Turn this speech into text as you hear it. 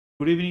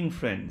Good evening,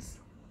 friends.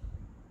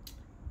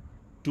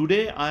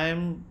 Today I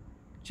am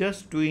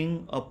just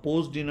doing a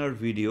post dinner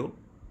video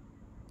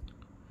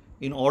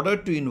in order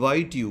to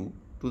invite you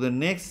to the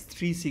next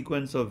three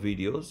sequence of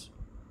videos,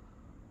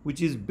 which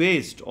is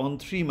based on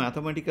three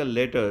mathematical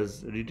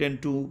letters written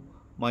to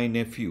my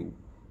nephew,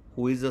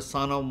 who is the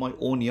son of my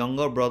own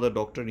younger brother,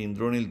 Dr.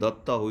 Indranil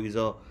Dutta, who is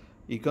a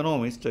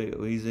economist,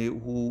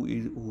 who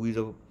is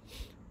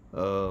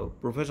a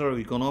professor of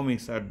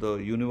economics at the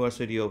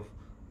University of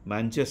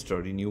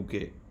Manchester in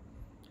UK,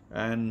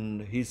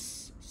 and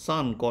his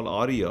son called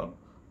Arya,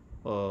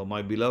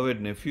 my beloved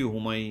nephew,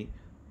 whom I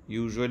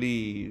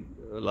usually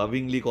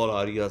lovingly call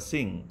Arya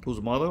Singh,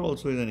 whose mother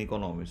also is an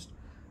economist,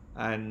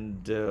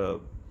 and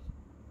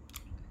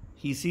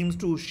he seems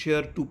to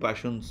share two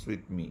passions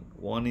with me.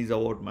 One is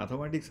about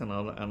mathematics, and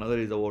another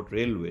is about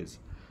railways.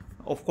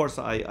 Of course,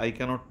 I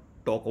cannot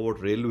talk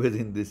about railways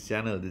in this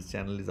channel. This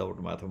channel is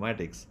about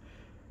mathematics.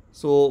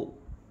 So,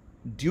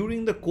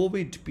 during the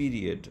COVID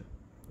period,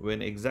 when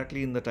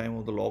exactly in the time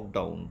of the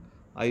lockdown,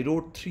 I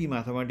wrote three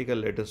mathematical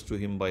letters to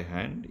him by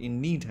hand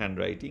in neat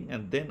handwriting,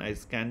 and then I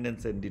scanned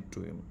and sent it to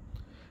him.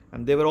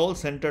 And they were all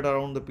centered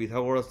around the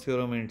Pythagoras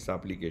Theorem and its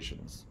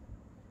applications.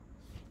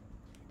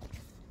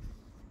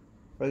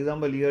 For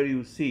example, here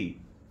you see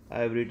I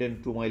have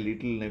written to my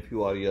little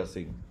nephew Arya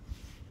Singh.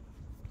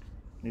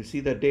 You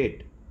see the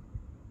date,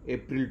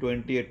 April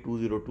 20th,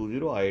 2020,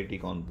 IIT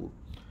Kanpur.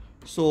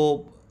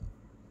 So,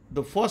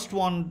 the first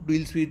one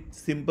deals with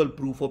simple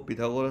proof of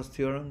Pythagoras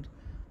theorem.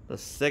 The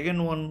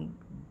second one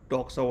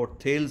talks about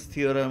Thales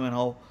theorem and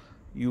how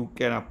you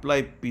can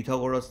apply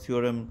Pythagoras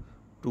theorem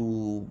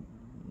to,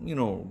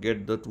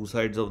 get the two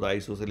sides of the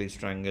isosceles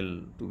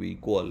triangle to be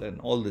equal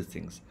and all these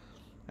things.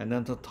 And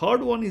then the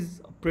third one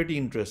is pretty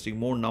interesting,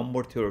 more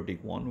number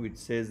theoretic one, which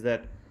says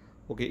that,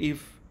 okay,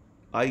 if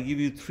I give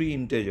you three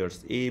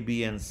integers a,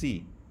 b and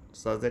c,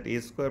 such that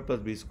a square plus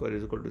b square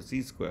is equal to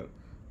c square,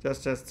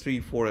 just as 3,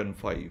 4 and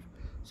 5.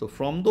 So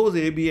from those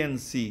a, b and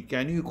c,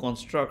 can you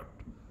construct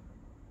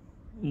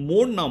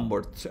more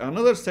numbers,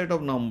 another set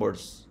of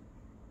numbers,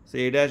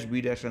 say a dash,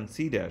 b dash and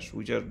c dash,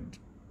 which are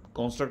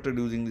constructed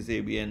using this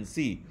a, b and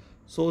c,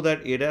 so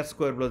that a dash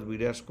square plus b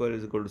dash square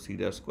is equal to c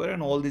dash square,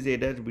 and all these a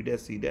dash, b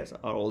dash, c dash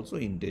are also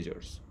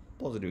integers,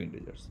 positive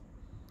integers.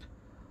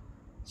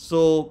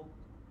 So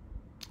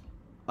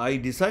I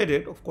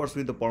decided, of course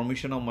with the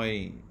permission of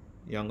my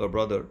younger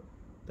brother,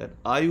 that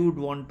I would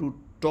want to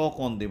talk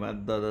on them,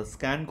 and the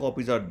scanned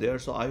copies are there,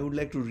 so I would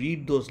like to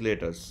read those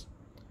letters,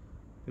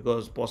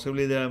 because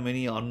possibly there are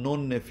many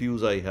unknown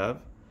nephews I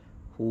have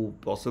who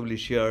possibly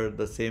share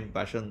the same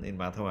passion in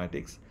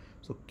mathematics.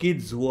 So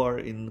kids who are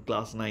in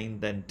class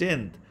 9th and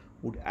 10th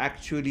would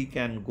actually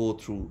can go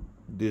through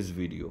this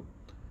video.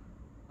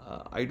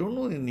 I don't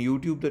know, in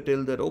YouTube they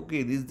tell that,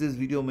 okay, this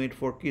video made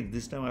for kids.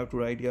 This time I have to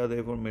write, yeah,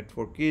 therefore made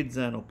for kids,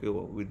 and okay,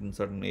 within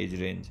certain age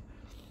range.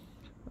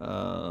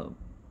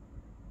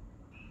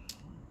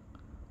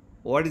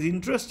 What is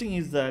interesting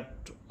is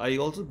that I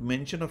also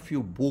mention a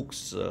few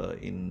books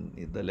in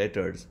the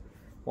letters.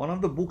 One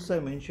of the books I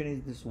mention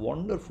is this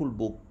wonderful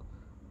book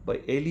by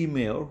Eli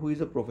Mayer, who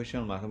is a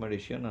professional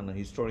mathematician and a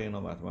historian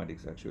of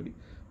mathematics actually.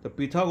 The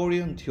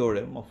Pythagorean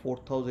Theorem, a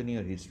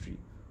 4,000-year history,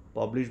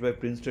 published by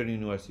Princeton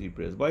University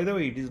Press. By the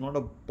way, it is not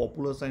a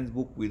popular science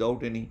book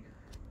without any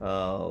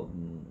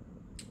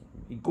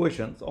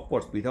equations. Of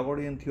course,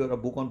 Pythagorean Theorem, a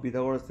book on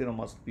Pythagoras Theorem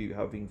must be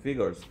having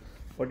figures,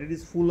 but it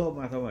is full of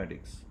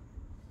mathematics.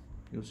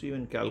 You see,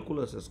 even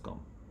calculus has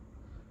come.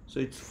 So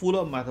it's full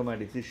of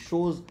mathematics. It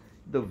shows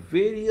the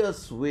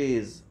various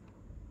ways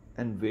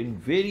and in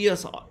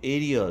various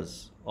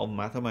areas of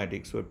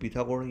mathematics where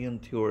Pythagorean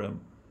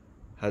theorem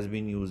has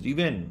been used.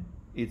 Even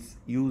it's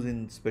used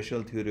in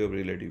special theory of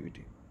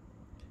relativity.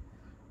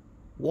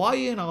 Why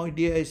an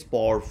idea is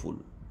powerful?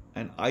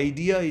 An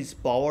idea is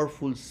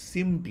powerful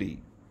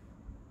simply.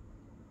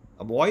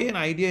 Why an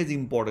idea is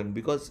important?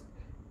 Because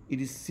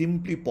it is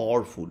simply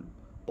powerful.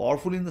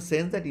 Powerful in the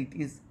sense that it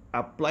is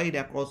applied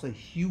across a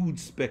huge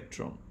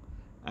spectrum,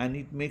 and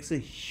it makes a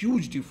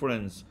huge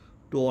difference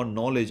to our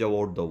knowledge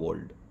about the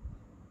world.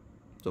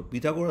 So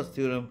Pythagoras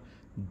theorem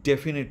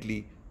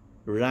definitely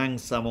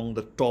ranks among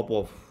the top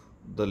of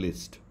the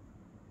list.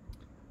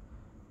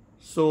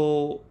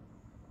 So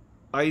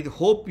I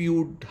hope you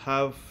would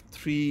have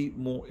three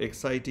more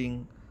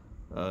exciting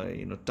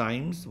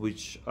times,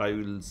 which I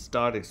will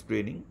start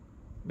explaining.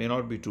 May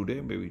not be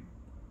today, maybe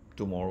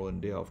tomorrow and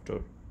day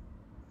after.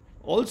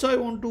 Also, I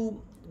want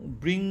to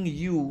bring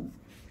you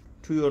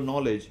to your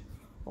knowledge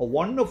a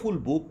wonderful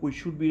book which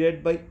should be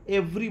read by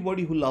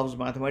everybody who loves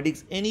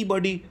mathematics,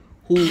 anybody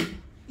who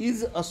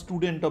is a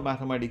student of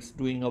mathematics,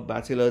 doing a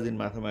bachelor's in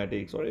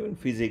mathematics or even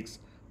physics,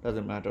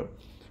 doesn't matter.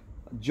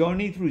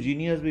 Journey Through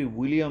Genius by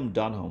William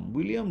Dunham.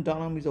 William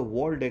Dunham is a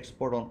world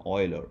expert on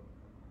Euler.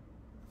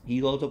 He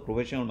is also a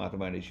professional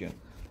mathematician.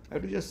 I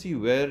have to just see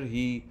where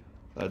he,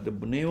 the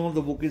name of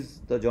the book is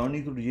The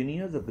Journey Through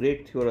Genius, The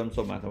Great Theorems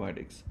of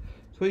Mathematics.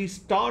 So he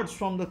starts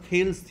from the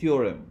Thales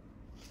theorem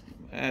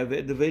at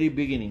the very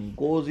beginning,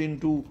 goes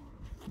into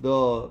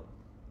the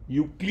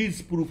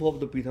Euclid's proof of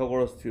the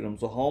Pythagoras theorem.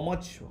 So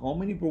how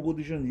many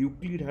propositions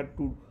Euclid had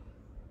to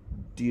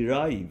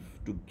derive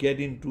to get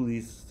into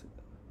this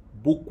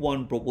book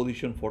 1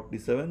 proposition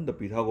 47, the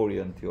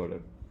Pythagorean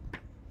theorem.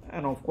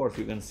 And of course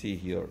you can see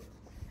here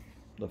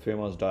the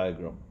famous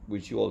diagram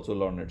which you also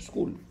learn at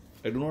school.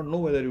 I do not know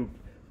whether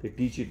they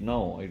teach it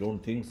now, I don't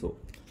think so.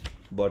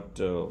 But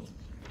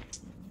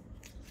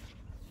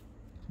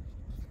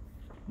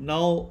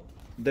now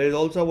there is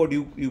also about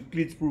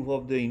Euclid's proof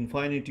of the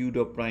infinitude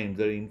of primes,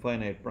 there are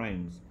infinite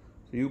primes.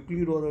 So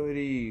Euclid was a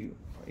very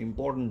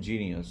important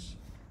genius.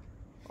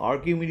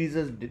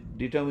 Archimedes'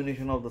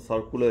 determination of the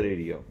circular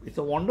area. It's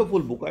a wonderful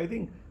book. I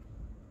think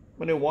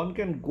one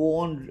can go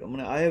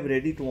on. I have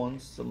read it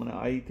once.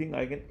 I think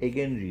I can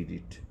again read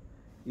it.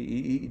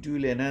 It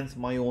will enhance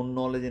my own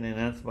knowledge and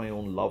enhance my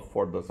own love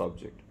for the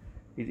subject.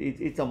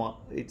 It's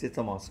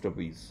a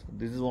masterpiece.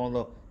 This is one of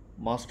the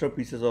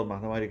masterpieces of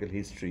mathematical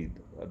history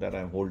that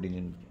I'm holding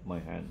in my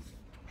hands.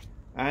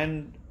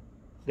 And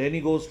then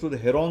he goes to the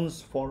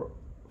Heron's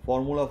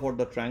formula for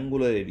the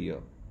triangular area.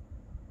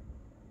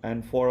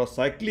 And for a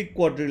cyclic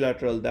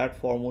quadrilateral, that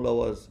formula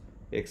was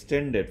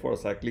extended. For a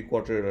cyclic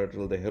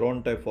quadrilateral, the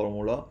Heron type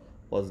formula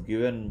was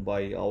given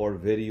by our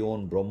very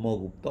own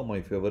Brahmagupta, my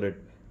favorite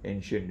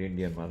ancient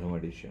Indian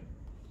mathematician.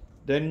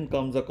 Then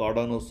comes the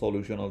Cardano's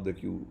solution of the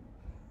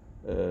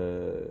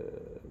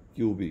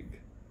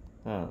cubic.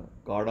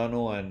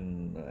 Cardano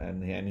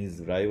and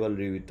his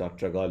rivalry with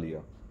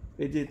Tartaglia.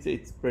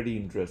 It's pretty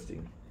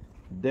interesting.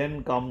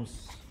 Then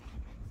comes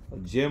a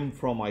gem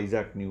from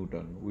Isaac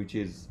Newton, which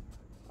is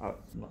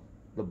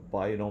the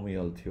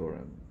binomial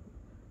theorem.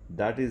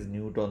 That is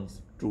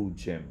Newton's true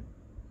gem.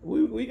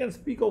 We can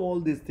speak of all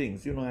these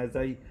things. As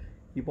I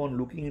keep on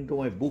looking into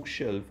my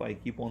bookshelf, I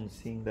keep on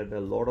seeing that there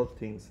are a lot of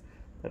things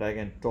that I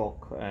can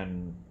talk.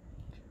 And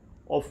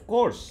of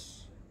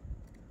course,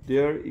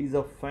 there is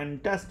a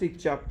fantastic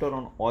chapter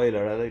on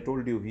Euler. As I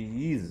told you,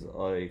 he is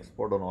an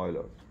expert on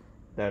Euler.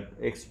 That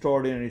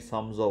extraordinary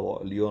sums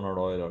of Leonhard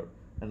Euler.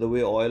 And the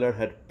way Euler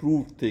had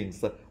proved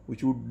things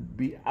which would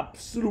be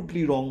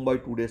absolutely wrong by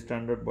today's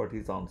standard, but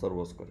his answer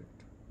was correct.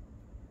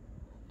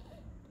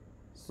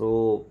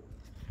 So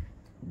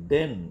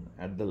then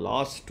at the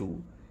last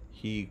two,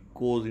 he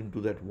goes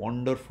into that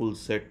wonderful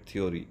set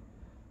theory,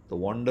 the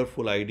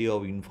wonderful idea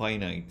of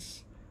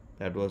infinites,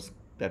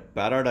 that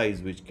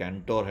paradise which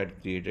Cantor had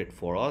created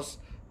for us,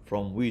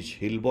 from which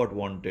Hilbert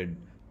wanted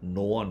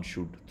no one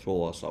should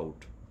throw us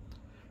out.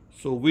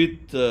 So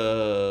with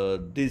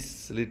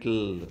this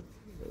little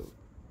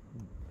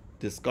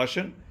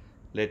discussion,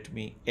 let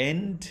me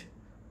end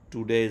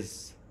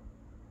today's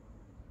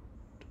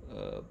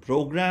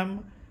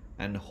program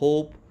and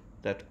hope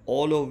that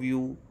all of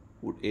you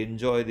would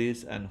enjoy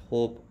this, and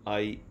hope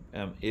I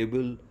am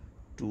able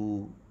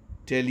to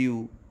tell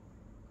you,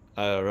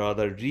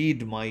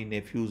 read my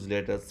nephew's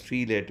letters,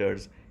 3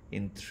 letters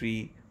in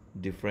 3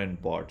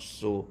 different parts.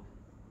 So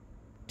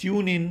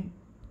tune in,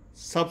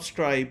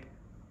 subscribe.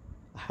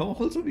 I'm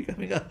also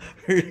becoming a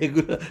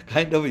regular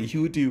kind of a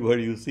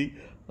YouTuber, you see.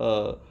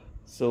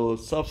 So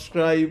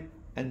subscribe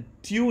and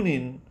tune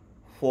in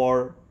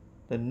for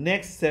the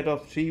next set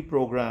of 3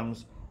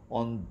 programs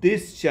on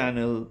this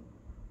channel,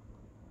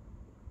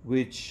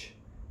 which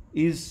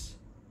is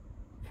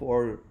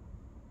for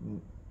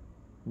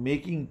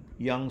making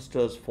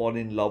youngsters fall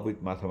in love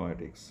with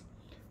mathematics.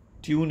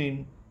 Tune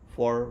in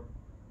for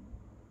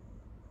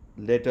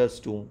letters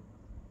to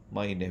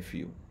my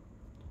nephew.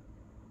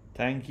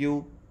 Thank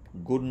you.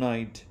 Good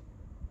night.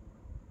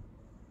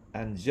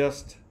 And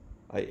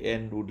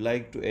would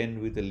like to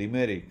end with a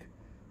limerick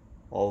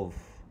of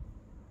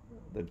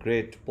the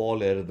great Paul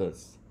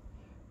Erdas.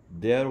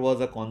 There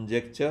was a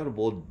conjecture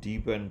both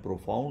deep and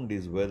profound,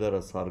 is whether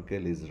a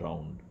circle is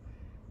round.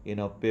 In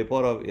a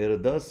paper of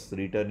Erdas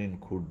written in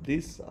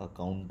Khuddis, a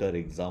counter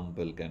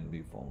example can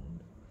be found.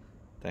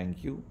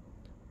 Thank you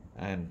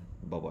and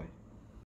bye-bye.